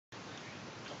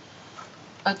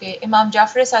Okay, Imam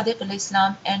Jaffer-e Sadiq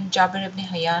Aalaihis and Jabir Ibne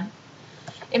Hyyan.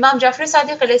 Imam Jaffer-e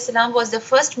Sadiq Aalaihis was the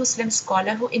first Muslim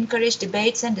scholar who encouraged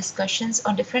debates and discussions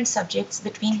on different subjects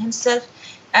between himself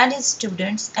and his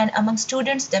students and among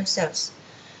students themselves.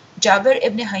 Jabir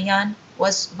Ibn Hyyan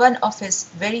was one of his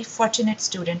very fortunate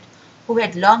students who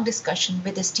had long discussion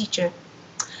with his teacher.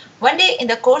 One day in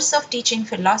the course of teaching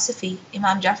philosophy,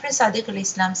 Imam Jaffer-e Sadiq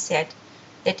Aalaihis said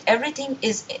that everything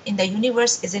is in the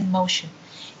universe is in motion.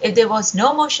 If there was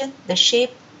no motion, the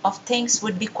shape of things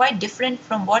would be quite different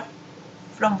from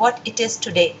what it is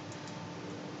today.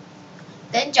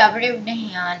 Then Jabir Ibne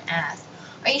Hyyan asked,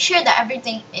 "Are you sure that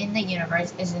everything in the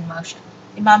universe is in motion?"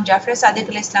 Imam Jaffer Sadiq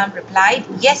al-Islam replied,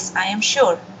 "Yes, I am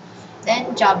sure."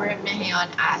 Then Jabir Ibne Hyyan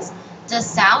asked, "Does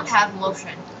sound have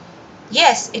motion?"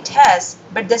 Yes, it has,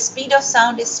 but the speed of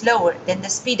sound is slower than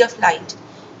the speed of light.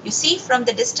 You see from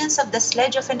the distance of the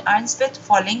sledge of an ironsmith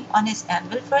falling on his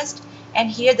anvil first, and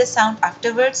hear the sound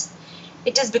afterwards.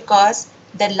 It is because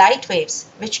the light waves,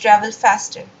 which travel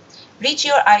faster, reach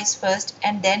your eyes first,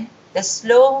 and then the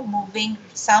slow moving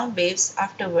sound waves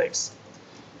afterwards.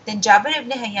 Then Jabir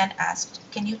ibn Hayyan asked,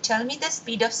 "Can you tell me the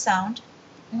speed of sound?"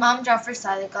 Imam Jaffer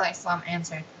Sadiq Aalaihis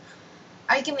answered,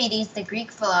 "Archimedes, the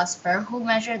Greek philosopher who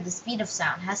measured the speed of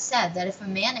sound, has said that if a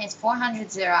man is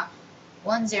 400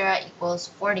 equals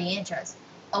 40 inches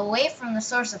away from the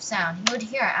source of sound, he would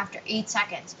hear it after 8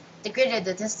 seconds. The greater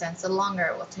the distance, the longer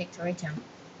it will take to reach him."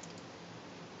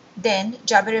 Then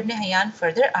Jabir ibn Hayyan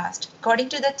further asked, "According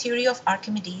to the theory of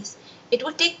Archimedes, it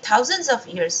would take thousands of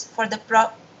years for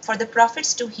the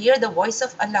prophets to hear the voice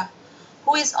of Allah,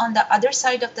 who is on the other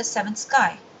side of the seventh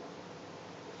sky."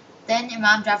 Then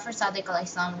Imam Jaffer Sadiq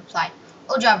Aalaihis replied,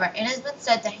 "O Jabir, it has been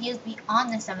said that he is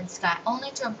beyond the seventh sky, only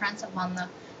to impress upon the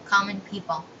common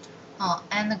people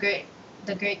and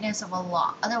the greatness of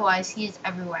Allah. Otherwise he is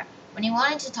everywhere. When he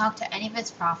wanted to talk to any of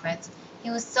his prophets, he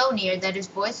was so near that his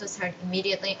voice was heard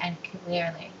immediately and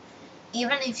clearly.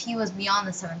 Even if he was beyond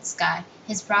the seventh sky,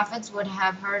 his prophets would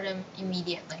have heard him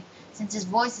immediately, since his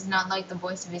voice is not like the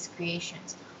voice of his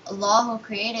creations. Allah, who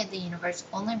created the universe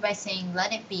only by saying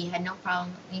 'let it be,' had no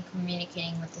problem in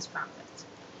communicating with his prophets."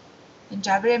 And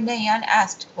Jabir ibn Hayyan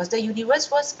asked, "Was the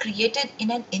universe was created in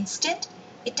an instant?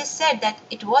 It is said that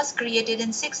it was created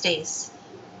in 6 days."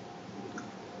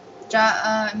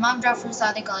 Imam Jaffer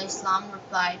Sadiq Aalaihis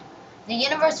replied, "The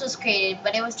universe was created,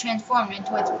 but it was transformed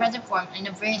into its present form in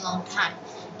a very long time.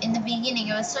 In the beginning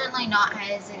it was certainly not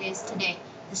as it is today.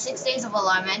 The 6 days of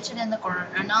Allah mentioned in the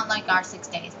Quran are not like our 6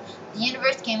 days. The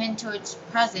universe came into its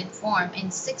present form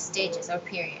in 6 stages or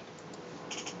period."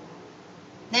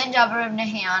 Then Jabir ibn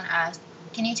Hayyan asked,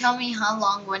 "Can you tell me how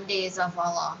long one day is of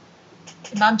Allah?"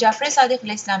 Imam Jaffer Sadiq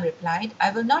al-Islam replied,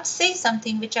 "I will not say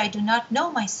something which I do not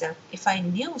know myself. If I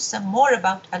knew some more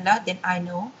about Allah than I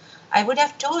know, I would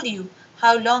have told you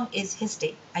how long is his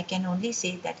day. I can only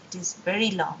say that it is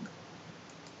very long."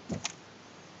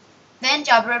 Then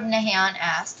Jabir ibn Hayyan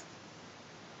asked,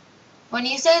 "When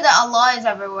you say that Allah is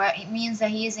everywhere, it means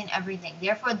that He is in everything.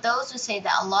 Therefore, those who say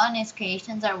that Allah and His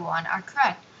creations are one are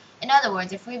correct. In other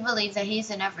words, if we believe that He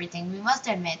is in everything, we must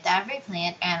admit that every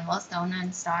plant, animal, stone,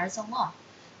 and star is Allah."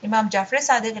 Imam Jaffer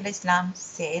Sadiq al-Islam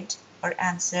said or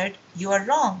answered, "You are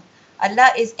wrong. Allah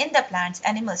is in the plants,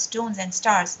 animals, stones, and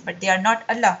stars, but they are not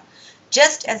Allah.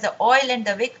 Just as the oil and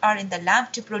the wick are in the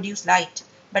lamp to produce light,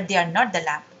 but they are not the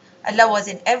lamp. Allah was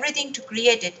in everything to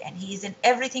create it, and He is in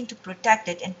everything to protect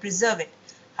it and preserve it.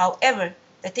 However,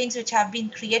 the things which have been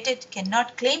created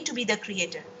cannot claim to be the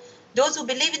Creator. Those who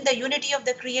believe in the unity of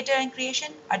the Creator and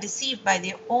creation are deceived by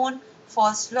their own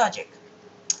false logic.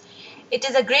 It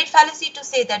is a great fallacy to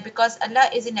say that because Allah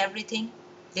is in everything,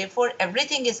 therefore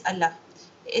everything is Allah.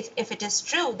 If it is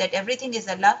true that everything is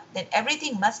Allah, then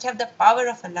everything must have the power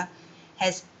of Allah.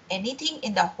 Has anything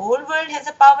in the whole world has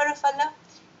the power of Allah?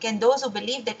 Can those who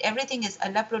believe that everything is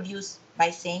Allah produce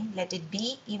by saying, 'Let it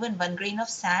be,' even one grain of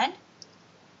sand?"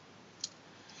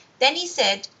 Then he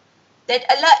said that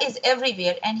Allah is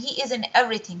everywhere and He is in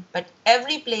everything, but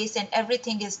every place and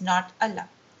everything is not Allah.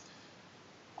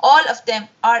 All of them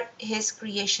are His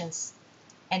creations.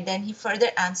 And then he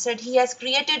further answered, "He has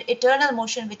created eternal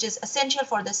motion, which is essential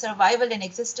for the survival and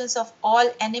existence of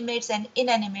all animates and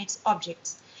inanimate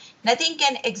objects. Nothing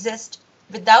can exist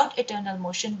without eternal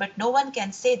motion, but no one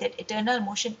can say that eternal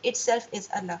motion itself is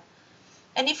Allah."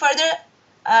 And he further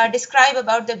described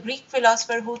about the Greek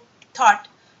philosopher who thought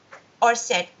or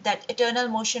said that eternal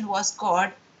motion was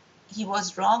God. He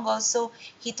was wrong also.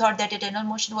 He thought that eternal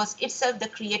motion was itself the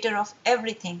creator of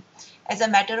everything. As a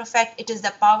matter of fact, it is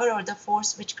the power or the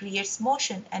force which creates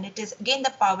motion, and it is again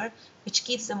the power which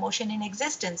keeps the motion in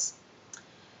existence.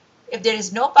 If there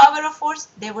is no power of force,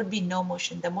 there would be no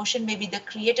motion. The motion may be the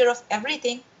creator of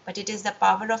everything, but it is the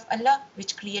power of Allah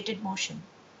which created motion.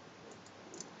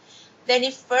 Then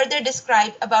he further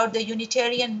described about the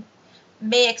Unitarian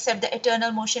may accept the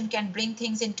eternal motion can bring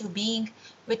things into being,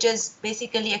 which is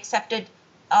basically accepted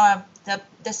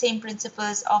the same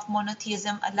principles of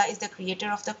monotheism. Allah is the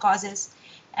creator of the causes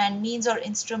and means or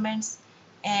instruments,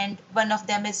 and one of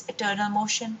them is eternal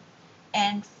motion.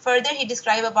 And further he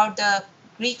described about the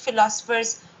Greek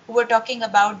philosophers who were talking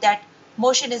about that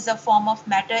motion is a form of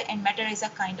matter and matter is a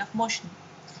kind of motion.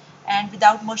 And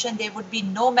without motion there would be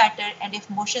no matter, and if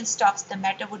motion stops the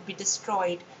matter would be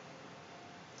destroyed.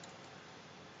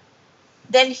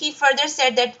 Then he further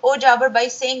said that, O Jabir, by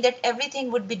saying that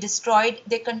everything would be destroyed,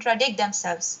 they contradict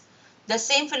themselves. The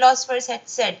same philosophers had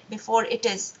said before, it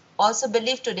is also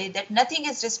believed today that nothing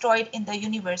is destroyed in the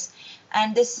universe.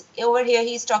 And this over here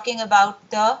he is talking about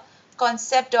the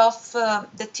concept of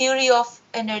the theory of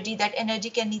energy, that energy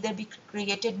can neither be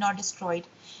created nor destroyed.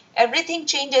 Everything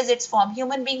changes its form.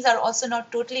 Human beings are also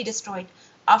not totally destroyed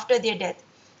after their death.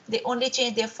 They only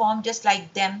change their form just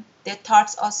like them. Their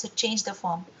thoughts also change the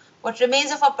form. What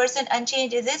remains of a person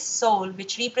unchanged is his soul,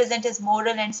 which represents his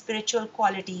moral and spiritual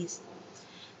qualities.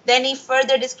 Then he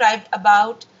further described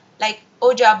about, like,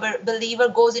 O Jabir, believer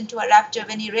goes into a rapture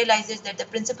when he realizes that the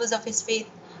principles of his faith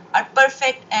are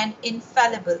perfect and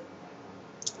infallible.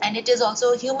 And it is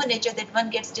also human nature that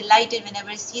one gets delighted whenever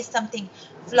he sees something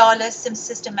flawless,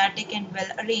 systematic, and well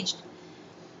arranged.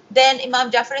 Then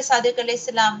Imam Jaffer-e Sadiq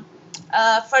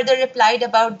Aalaihis further replied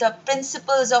about the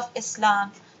principles of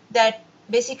Islam, that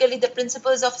basically the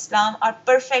principles of Islam are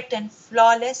perfect and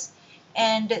flawless,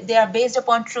 and they are based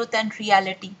upon truth and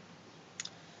reality.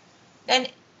 Then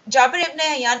Jabir Ibne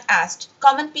Hyyan asked,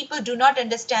 common people do not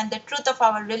understand the truth of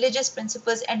our religious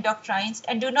principles and doctrines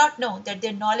and do not know that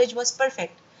their knowledge was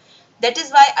perfect. That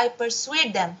is why I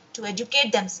persuade them to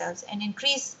educate themselves and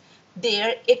increase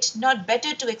their it not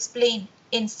better to explain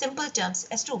in simple terms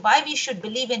as to why we should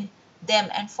believe in them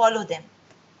and follow them.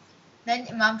 Then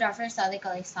Imam Jaffer-e Sadiq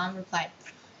Aalaihis replied,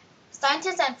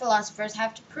 scientists and philosophers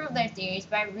have to prove their theories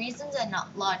by reasons and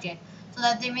not logic, so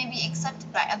that they may be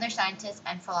accepted by other scientists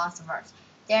and philosophers.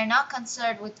 They are not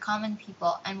concerned with common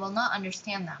people and will not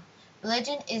understand them.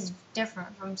 Religion is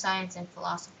different from science and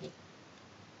philosophy.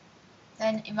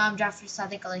 Then Imam Jaffer-e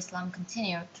Sadiq Aalaihis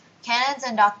continued, canons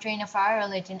and doctrine of our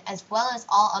religion, as well as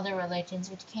all other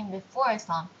religions which came before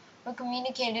Islam, were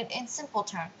communicated in simple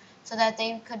terms, so that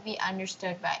they could be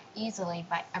understood easily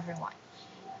by everyone.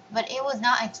 But it was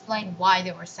not explained why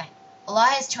they were sent. Allah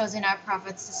has chosen our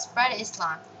prophets to spread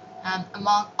Islam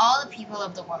among all the people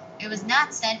of the world. It was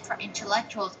not sent for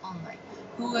intellectuals only,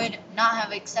 who would not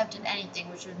have accepted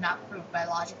anything which was not proved by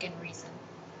logic and reason.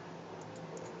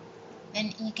 Then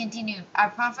he continued, our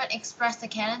prophet expressed the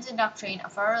canons and doctrine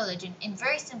of our religion in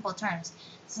very simple terms,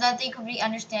 so that they could be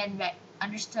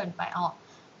understood by all.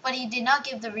 But he did not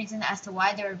give the reason as to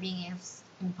why they were being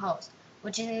imposed,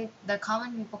 which the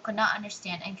common people could not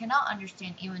understand and cannot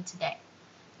understand even today.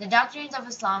 The doctrines of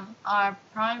Islam are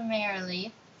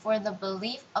primarily for the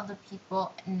belief of the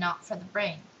people and not for the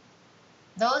brain.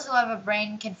 Those who have a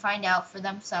brain can find out for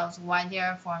themselves why they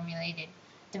are formulated.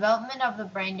 Development of the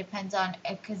brain depends on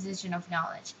acquisition of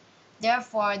knowledge.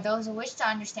 Therefore, those who wish to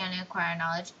understand and acquire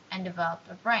knowledge and develop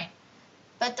the brain.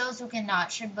 But those who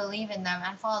cannot should believe in them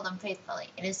and follow them faithfully.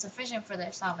 It is sufficient for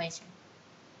their salvation.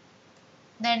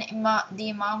 Then the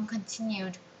Imam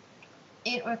continued,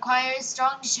 it requires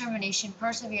strong determination,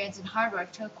 perseverance, and hard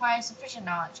work to acquire sufficient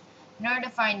knowledge in order to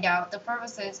find out the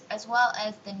purposes as well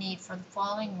as the need for the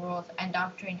following rules and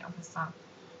doctrine of Islam.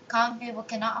 Common people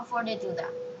cannot afford to do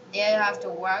that. They have to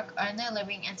work, earn their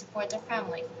living, and support their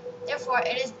families. Therefore,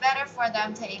 it is better for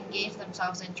them to engage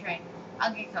themselves in trade,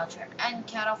 agriculture, and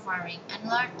cattle farming, and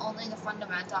learn only the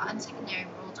fundamental and secondary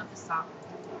rules of Islam.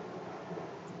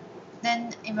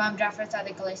 Then Imam Jaffer-e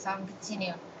Sadiq Aalaihis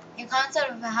continued, your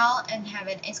concept of hell and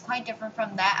heaven is quite different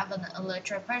from that of an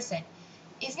illiterate person.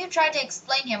 If you try to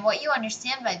explain him what you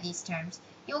understand by these terms,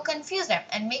 you will confuse him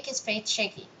and make his faith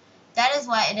shaky. That is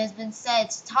why it has been said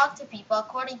to talk to people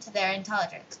according to their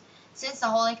intelligence. Since the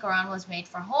Holy Quran was made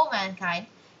for whole mankind,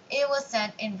 it was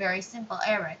sent in very simple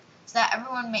Arabic, so that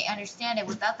everyone may understand it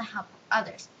without the help of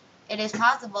others. It is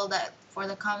possible that for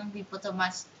the common people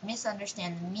to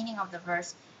misunderstand the meaning of the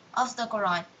verse of the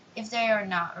Quran if they are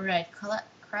not read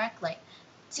correctly.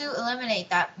 To eliminate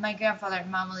that, my grandfather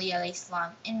Imam Ali alayhi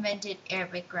salam invented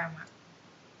Arabic grammar.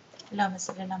 Allahumma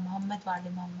salli ala Muhammad wa ali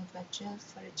Muhammad wa ajil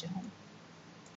farajahum.